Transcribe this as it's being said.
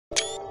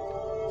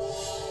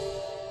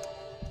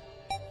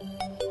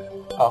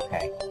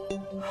Okay.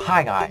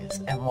 Hi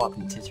guys, and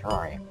welcome to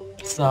Terraria.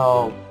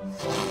 So,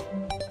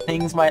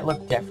 things might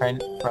look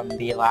different from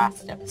the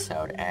last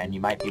episode, and you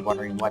might be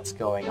wondering what's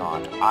going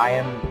on. I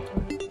am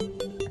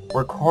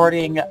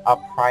recording a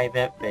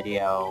private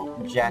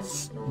video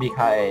just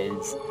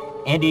because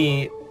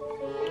Andy...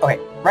 Okay,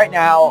 right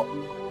now,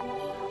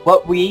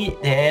 what we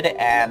did,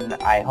 and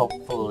I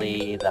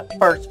hopefully the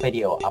first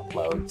video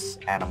uploads,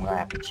 and I'm gonna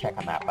have to check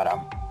on that, but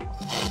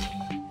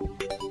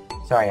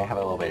sorry, I have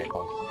a little bit of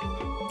cold.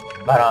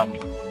 But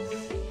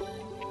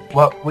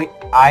what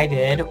I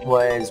did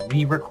was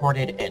we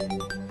recorded in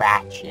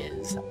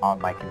batches on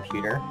my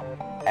computer,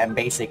 and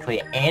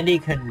basically Andy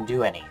couldn't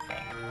do anything.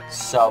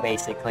 So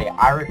basically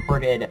I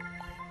recorded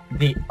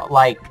the,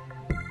 like,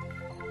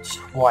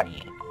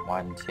 20.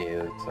 1,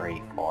 2,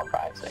 3, 4,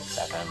 5, 6,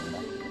 7...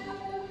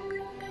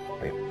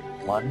 Wait,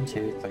 1,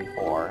 2, 3,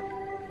 4,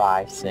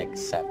 5, 6,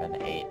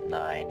 7, 8,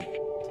 9,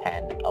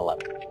 10,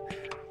 11.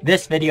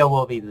 This video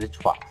will be the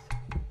 12th.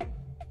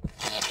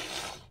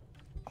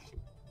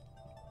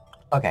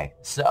 Okay,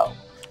 so,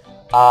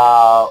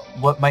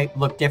 what might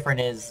look different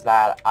is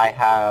that I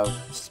have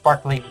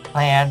sparkling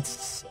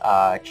plants,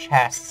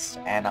 chests,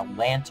 and a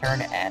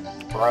lantern, and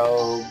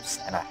robes,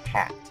 and a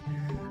hat.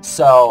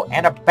 So,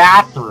 and a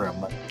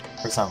bathroom,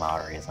 for some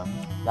odd reason.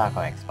 Not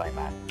going to explain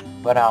that.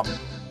 But,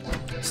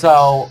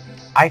 so,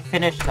 I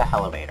finished the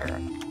elevator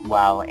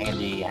while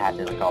Andy had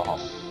to go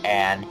home.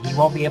 And he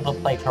won't be able to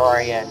play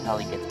Terraria until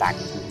he gets back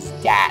to his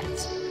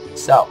dad's.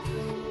 So,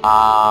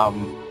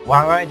 what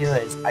I'm going to do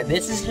is,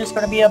 this is just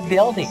going to be a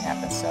building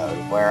episode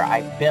where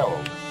I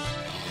build.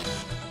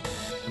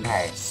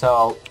 Okay,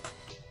 so,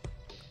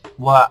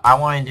 what I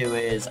want to do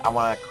is, I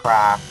want to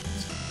craft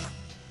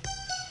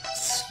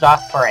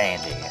stuff for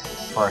Andy,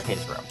 for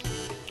his room.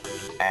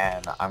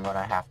 And I'm going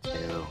to have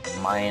to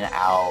mine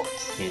out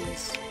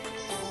his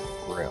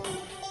room.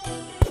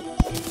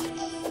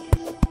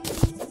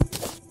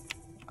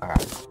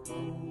 Alright.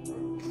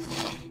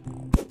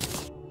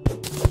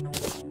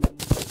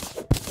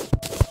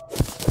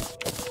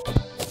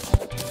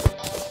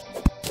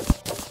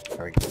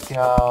 There we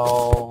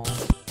go.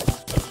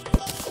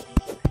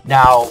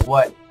 Now,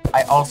 what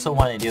I also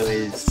want to do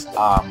is,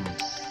 I'm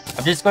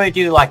just going to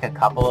do like a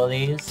couple of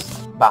these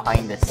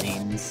behind the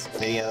scenes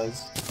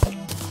videos.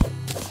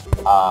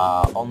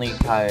 Only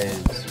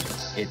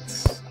because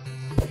it's...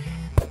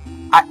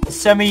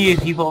 some of you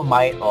people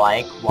might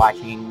like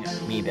watching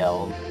me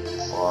build,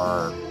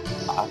 or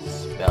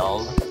us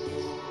build.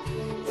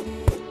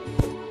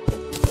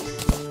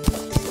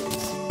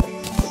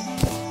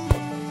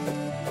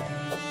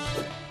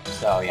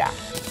 So, yeah.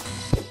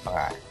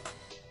 Alright.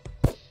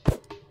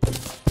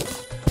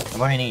 I'm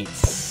going to need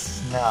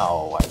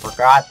snow. I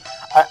forgot.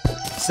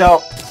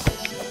 So...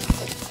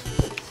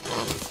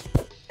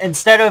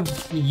 instead of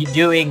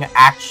doing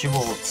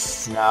actual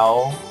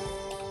snow,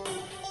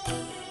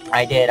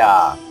 I did,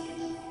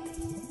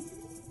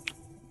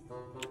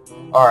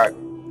 or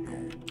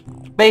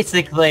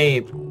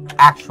basically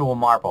actual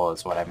marble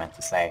is what I meant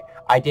to say.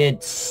 I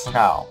did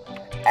snow,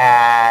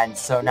 and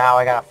so now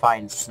I gotta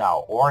find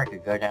snow, or I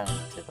could go down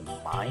to the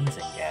mines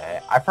and get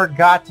it. I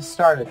forgot to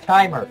start a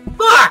timer.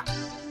 Fuck!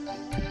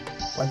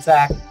 1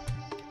 sec.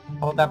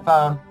 Hold that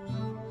phone.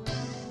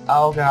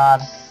 Oh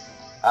god.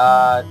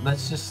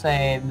 Let's just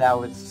say that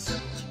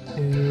was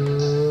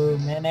 2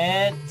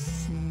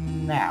 minutes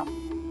now.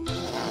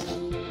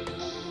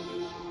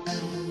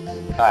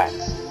 Alright.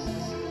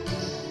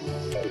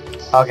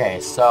 Okay,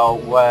 so,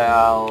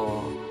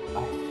 well...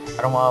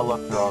 I don't want to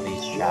look through all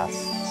these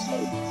chests.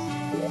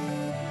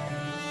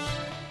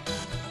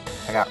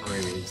 I got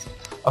rubies.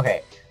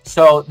 Okay,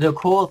 so the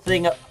cool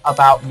thing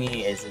about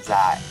me is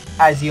that,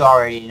 as you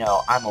already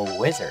know, I'm a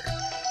wizard.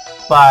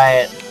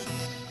 But,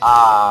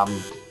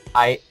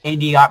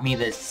 Andy got me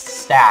this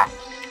staff,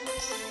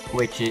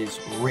 which is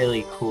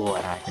really cool,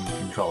 and I can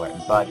control it.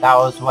 But that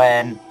was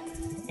when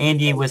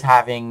Andy was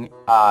having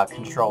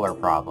controller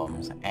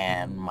problems,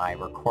 and my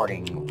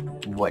recording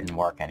wouldn't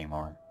work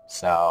anymore.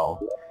 So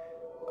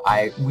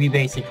we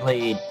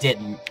basically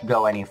didn't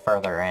go any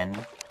further in.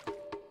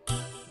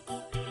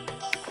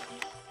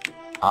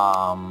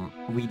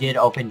 We did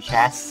open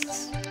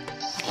chests,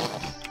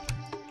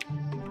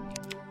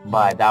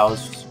 but that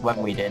was when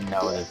we didn't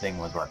know the thing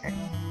was working.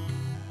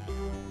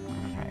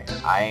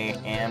 I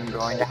am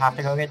going to have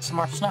to go get some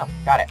more snow.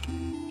 Got it.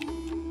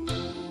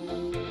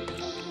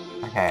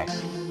 Okay.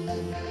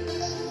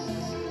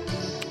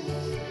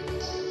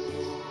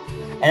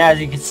 And as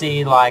you can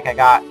see, like, I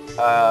got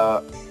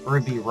a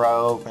ruby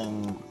robe,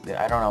 and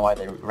I don't know why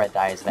the red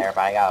dye is there,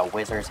 but I got a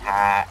wizard's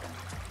hat,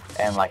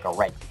 and, like, a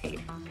red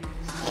cape.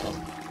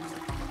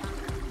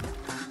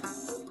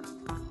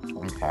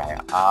 Okay,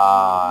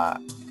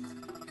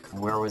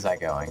 where was I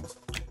going?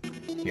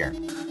 Here.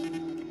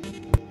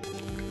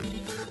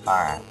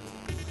 Alright.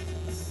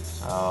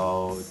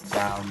 So,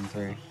 down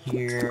through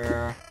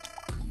here.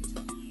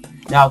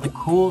 Now, the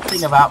cool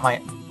thing about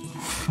my...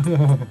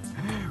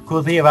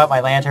 cool thing about my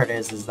lantern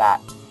is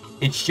that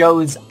it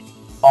shows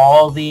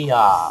all the,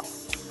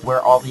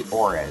 where all the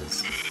ore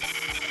is.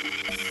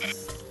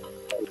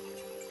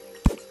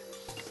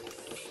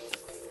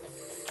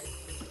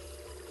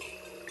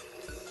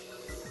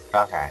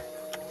 Okay.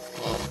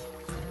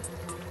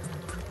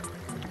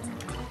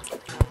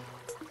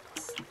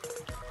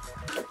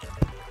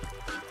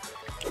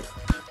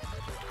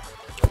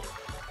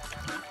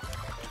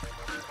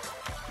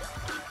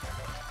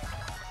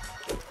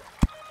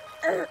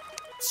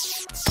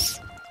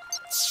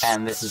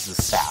 And this is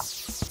the staff.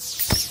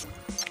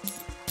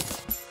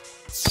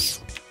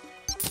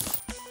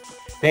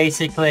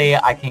 Basically,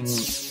 I can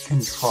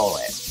control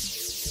it.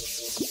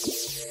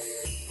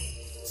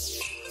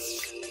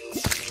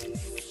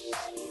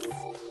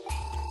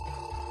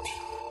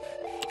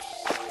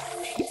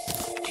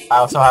 I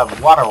also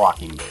have water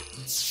walking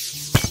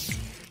boots.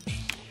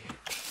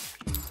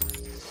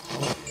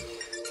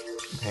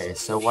 Okay,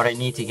 so what I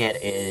need to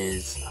get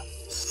is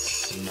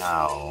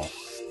snow.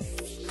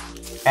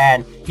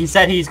 And he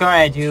said he's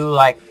going to do,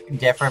 like,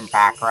 different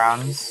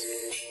backgrounds.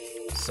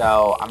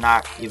 So I'm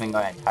not even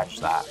going to touch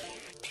that.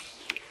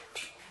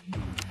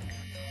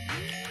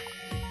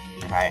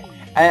 Okay.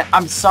 And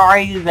I'm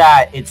sorry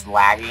that it's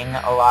lagging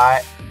a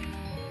lot.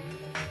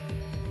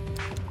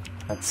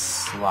 Let's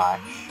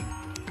slush.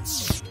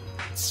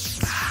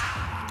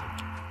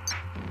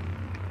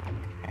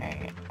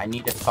 Okay. I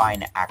need to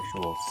find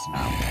actual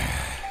snow.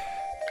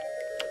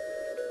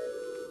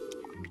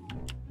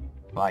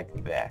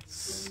 Like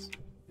this.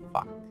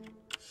 Fuck.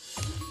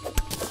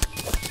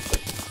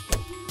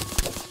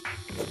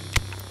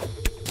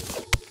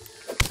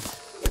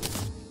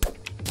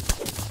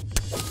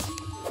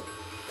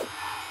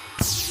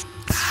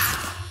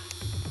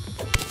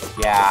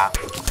 Yeah.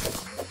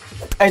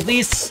 At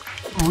least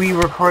we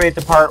recorded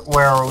the part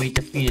where we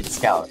defeated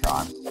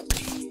Skeletron.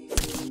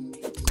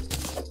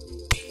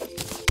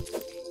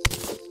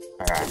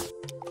 Okay.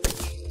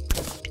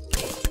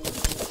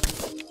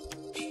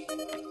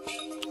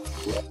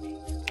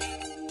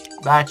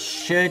 That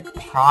should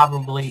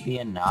probably be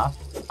enough.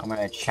 I'm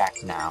gonna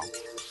check now.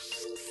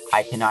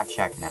 I cannot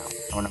check now.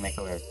 I want to make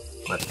a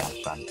workout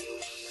fun.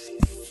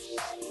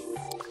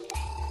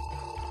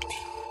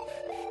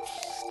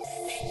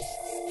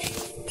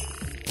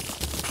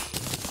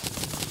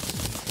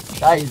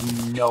 That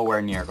is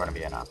nowhere near going to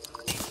be enough.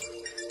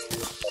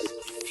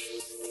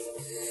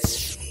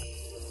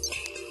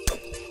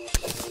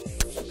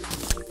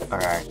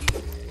 Okay.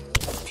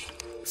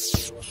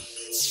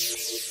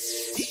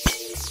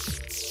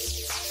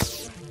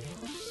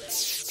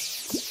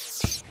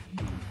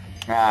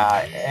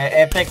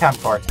 If they come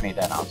towards me,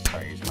 then I'll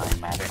start using my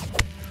magic.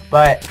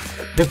 But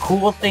the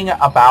cool thing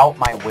about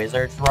my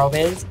wizard's robe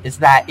is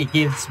that it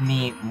gives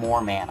me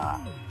more mana.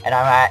 And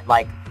I'm at,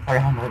 like,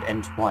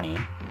 320.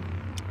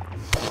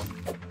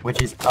 Which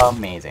is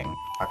amazing.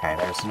 Okay,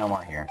 there's no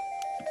more here.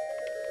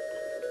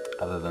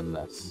 Other than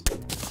this.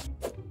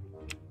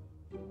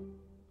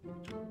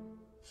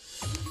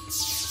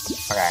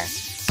 Okay.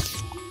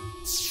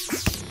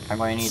 I'm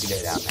going to need to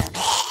go down there.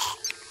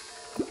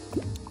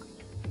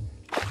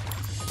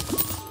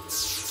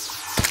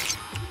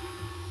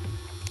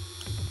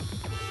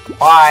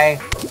 Why?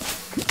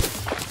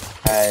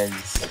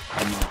 Because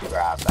I need to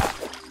grab that.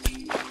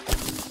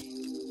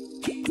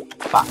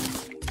 Fuck.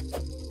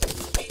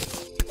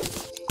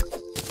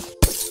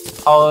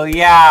 Oh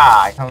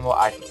yeah,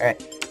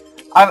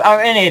 I'm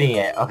an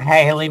idiot,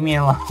 okay? Leave me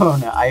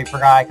alone. I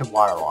forgot I could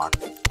water walk.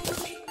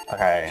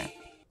 Okay.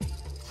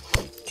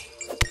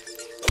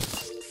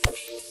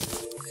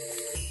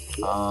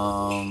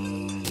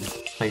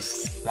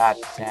 Place that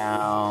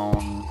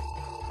down.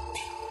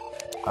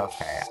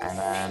 Okay, and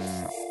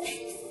then...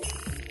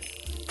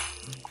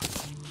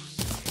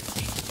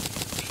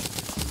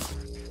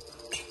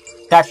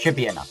 that should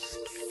be enough.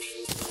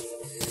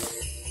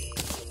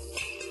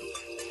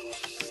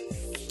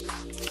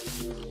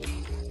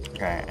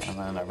 Okay, and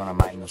then I'm gonna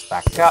mine this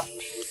back up.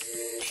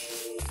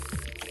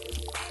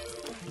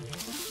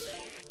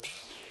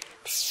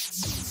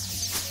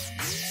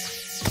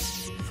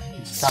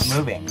 Stop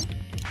moving.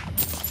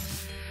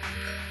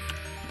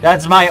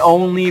 That's my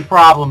only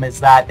problem, is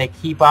that they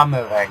keep on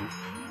moving.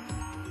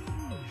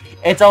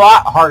 It's a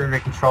lot harder to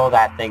control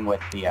that thing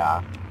with the,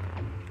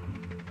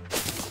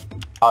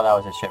 oh, that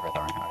was a shiver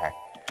thorn, okay.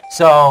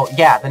 So,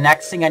 yeah, the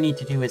next thing I need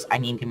to do is I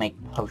need to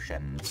make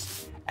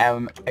potions.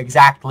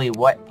 Exactly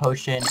what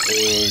potion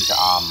is,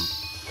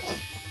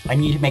 I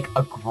need to make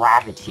a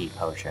gravity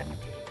potion.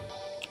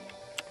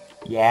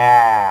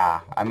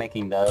 Yeah, I'm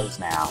making those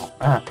now.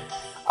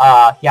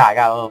 Yeah, I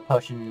got a little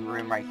potion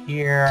room right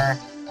here.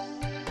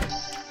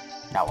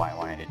 Not what I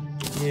wanted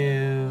to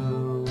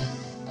do.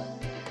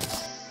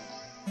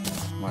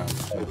 I'm gonna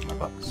move my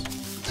books.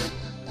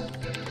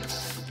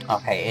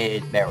 Okay,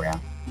 there we are.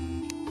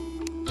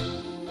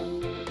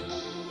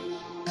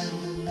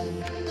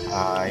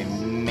 I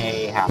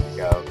may have to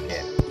go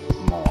get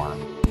more.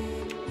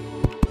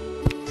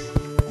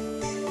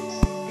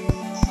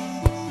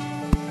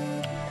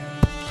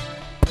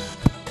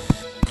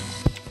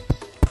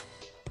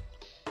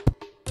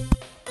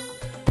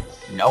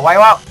 No, I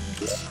won't!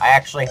 I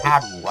actually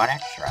had one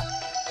extra.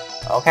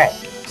 Okay,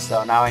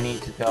 so now I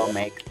need to go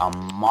make a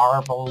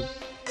marble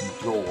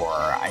door.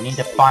 I need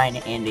to find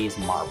Andy's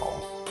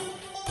marble.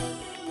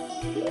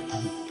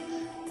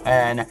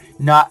 And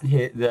not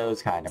hit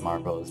those kind of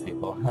marbles,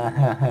 people.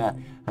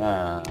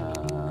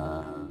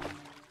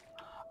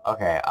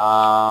 Okay,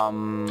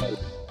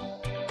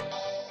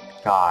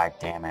 God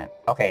damn it.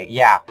 Okay,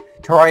 yeah.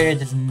 Terraria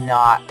does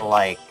not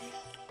like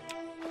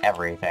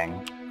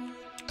everything.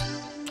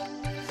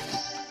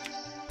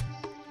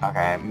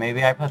 Okay,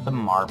 maybe I put the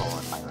marble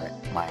in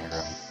my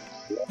room.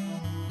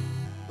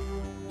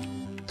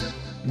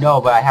 No,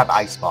 but I have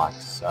ice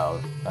blocks, so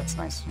that's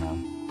nice to know.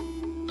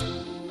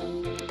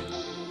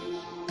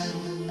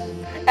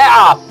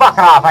 Ah, fuck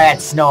off! I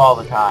had snow all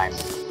the time.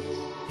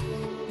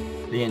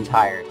 The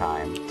entire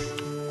time.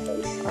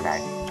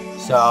 Okay,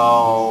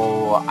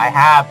 so I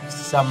have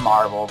some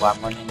marble, but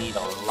I'm going to need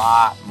a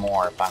lot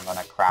more if I'm going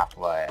to craft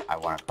what I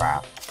want to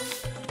craft.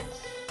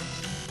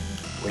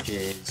 Which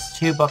is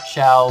 2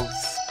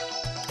 bookshelves,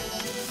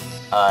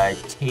 a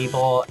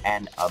table,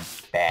 and a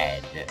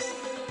bed.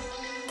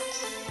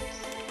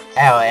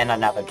 Oh, and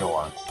another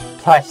door.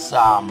 Plus,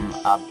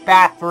 a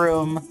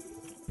bathroom.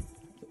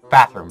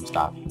 Bathroom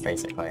stuff,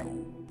 basically.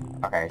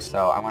 Okay,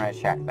 so I'm gonna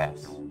check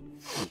this.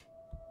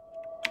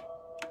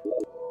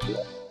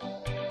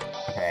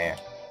 Okay.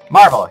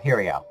 Marble! Here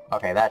we go.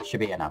 Okay, that should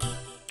be enough.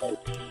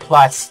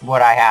 Plus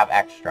what I have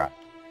extra.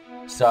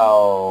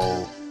 So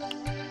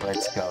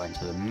let's go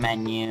into the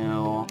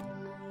menu.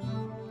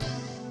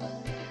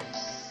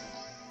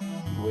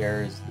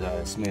 Where's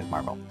the smooth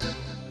marble?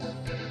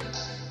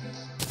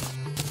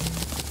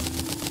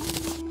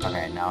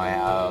 Okay, now I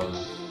have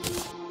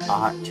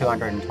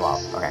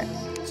 212. Okay,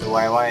 so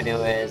what I want to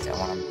do is I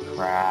want to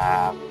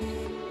craft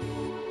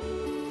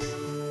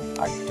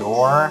a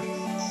door.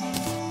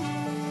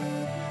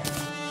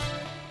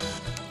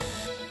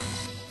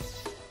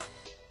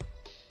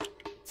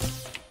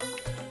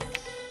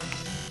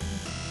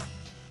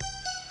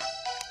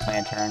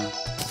 Lantern.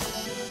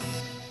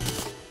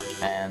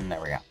 And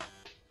there we go.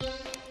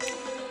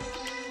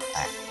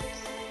 Right.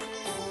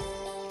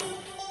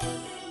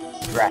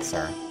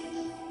 Dresser.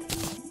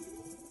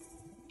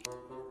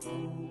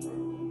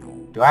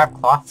 Do I have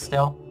cloth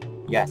still?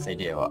 Yes, I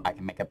do. I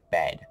can make a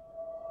bed.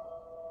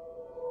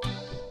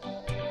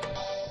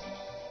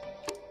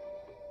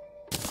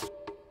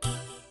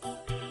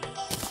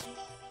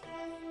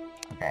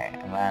 Okay,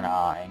 and then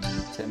I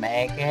need to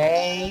make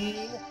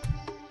a...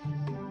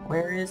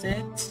 Where is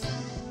it?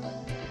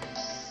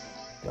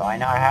 Do I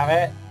not have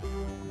it?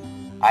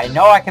 I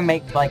know I can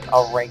make, like,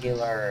 a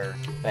regular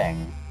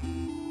thing.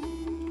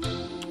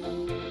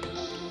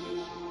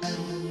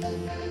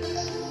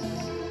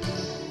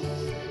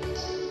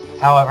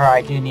 However,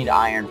 I do need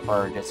iron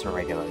for just a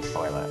regular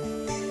toilet.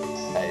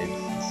 That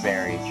is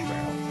very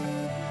true.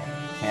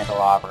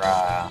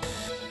 Candelabra...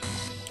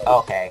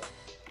 Okay.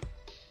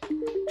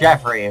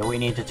 Jeffrey, we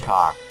need to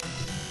talk.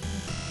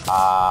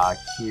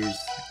 Here's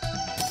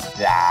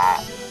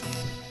that.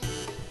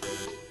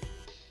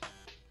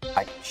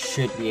 I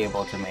should be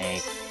able to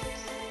make...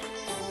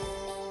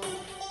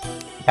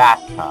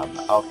 bathtub.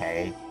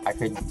 Okay.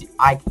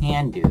 I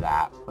can do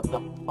that. What the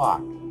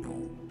fuck?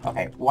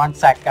 Okay, one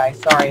sec, guys.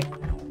 Sorry.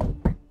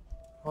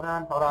 Hold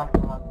on.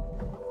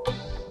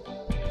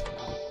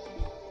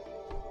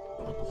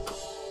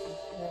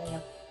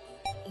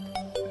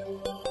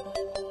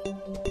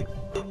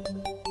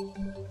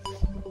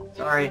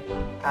 Sorry,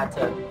 had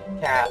to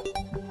cat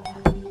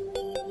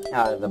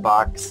out of the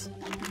box.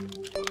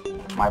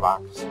 My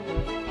box.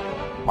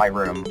 My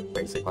room,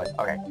 basically.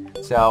 Okay,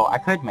 so I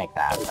could make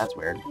that. That's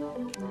weird.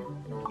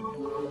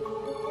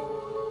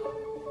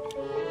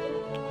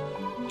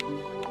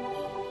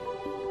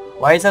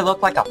 Why does it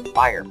look like a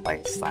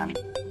fireplace, then?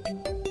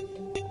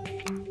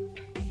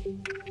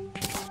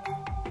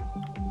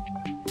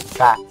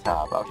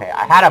 Bathtub. Okay,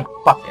 I had a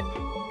bucket.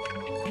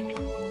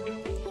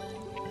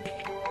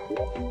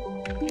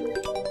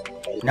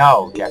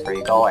 No,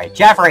 Jeffrey, go away.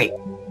 Jeffrey!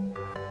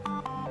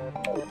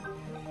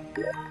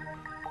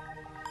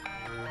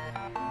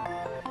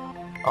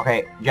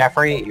 Okay,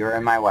 Jeffrey, you're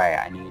in my way.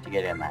 I need to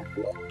get in there.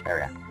 There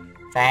we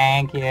go.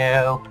 Thank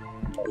you.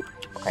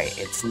 Okay,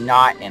 it's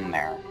not in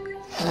there.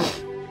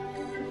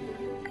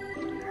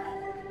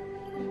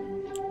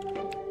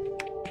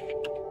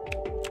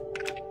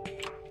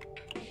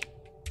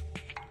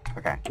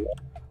 Okay.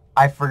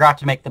 I forgot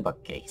to make the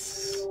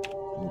bookcase.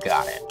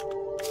 Got it.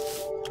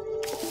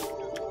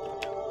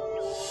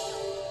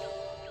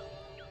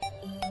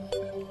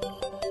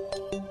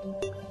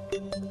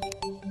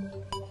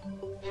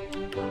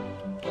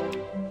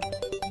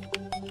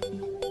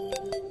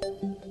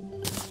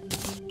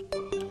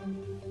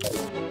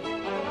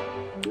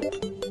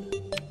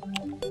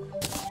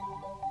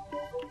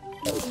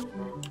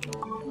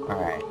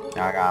 Alright,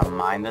 now I gotta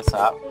mine this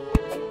up.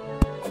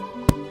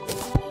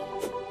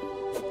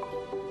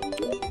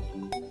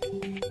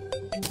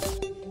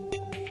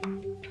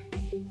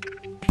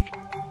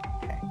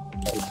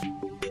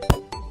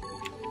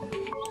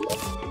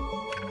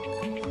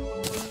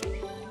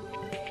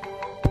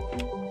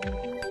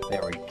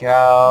 There we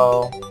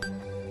go.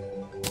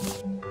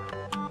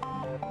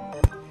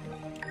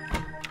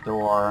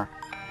 Door.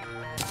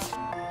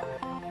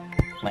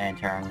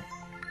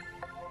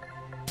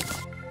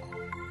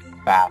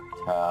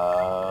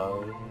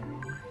 bathtub.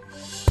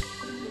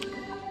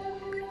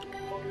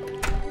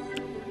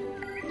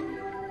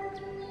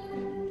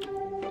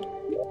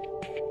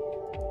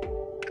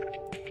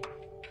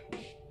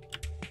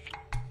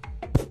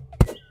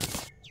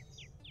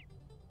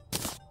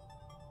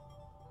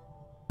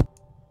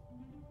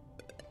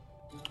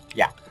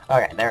 Yeah,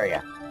 okay, there we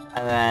go.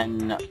 And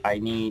then I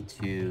need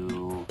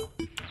to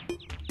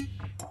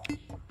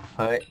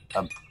put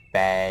a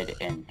bed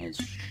in his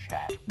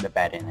chest. The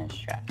bed in his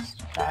chest.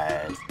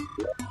 Because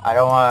I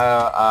don't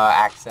want to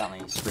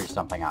accidentally screw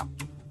something up.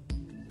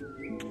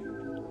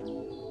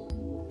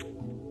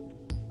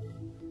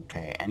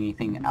 Okay,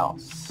 anything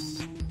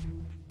else?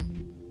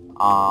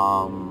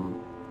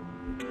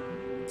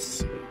 Let's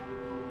see.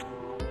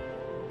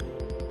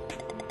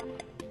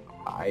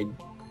 I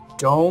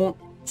don't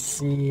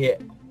see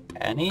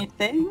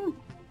anything?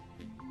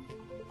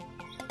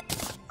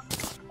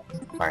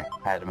 Sorry,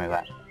 I had to move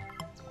that.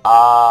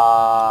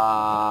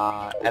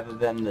 Other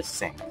than the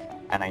sink.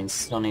 And I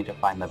still need to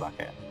find the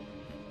bucket.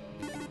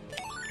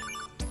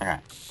 Okay.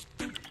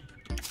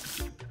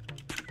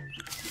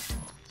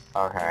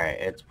 Okay,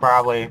 it's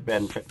probably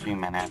been 15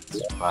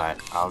 minutes,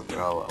 but I'll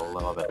go a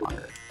little bit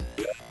longer.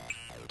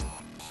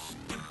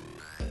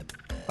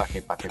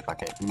 Bucket, bucket,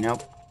 bucket.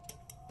 Nope.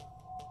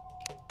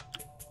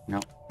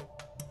 Nope.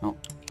 Nope.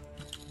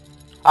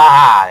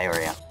 Ah, there we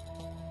go.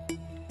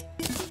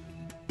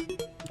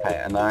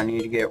 Okay, and then I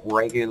need to get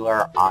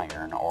regular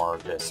iron, or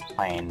just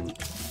plain,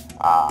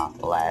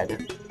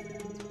 lead.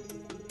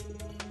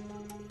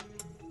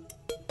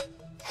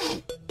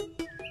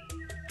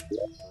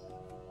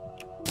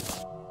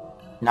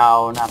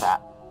 No, not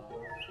that.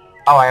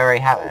 Oh, I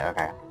already have it,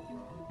 okay.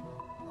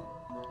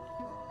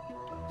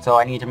 So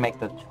I need to make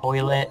the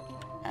toilet,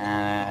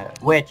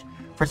 which,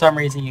 for some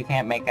reason, you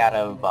can't make out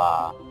of,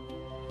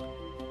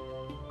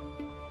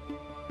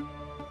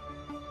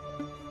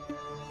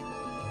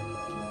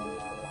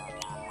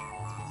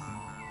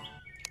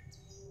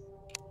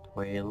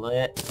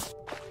 toilet.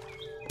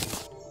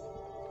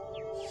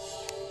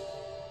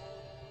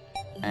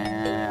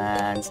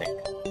 And sink.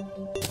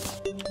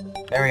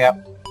 There we go.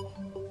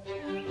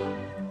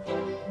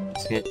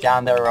 Let's get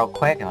down there real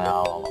quick and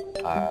I'll,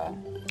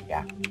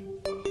 yeah.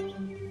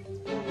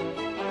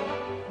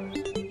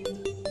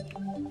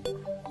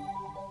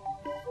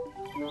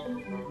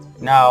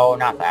 No,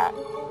 not that.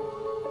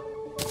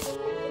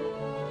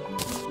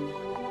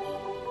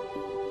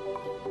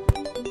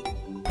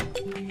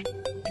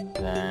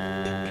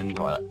 Then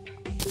toilet.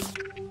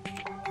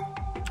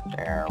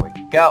 There we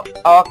go.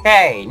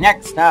 Okay,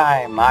 next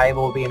time I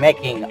will be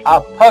making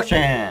a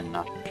potion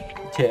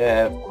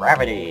to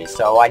gravity.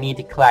 So I need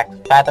to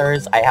collect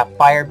feathers. I have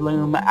fire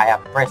bloom, I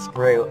have brisk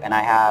root, and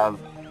I have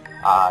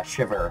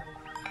shiver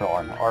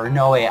thorn. Or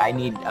no way, I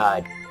need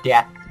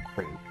death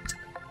fruit.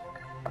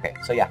 Okay,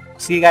 so yeah,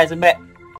 see you guys in a bit.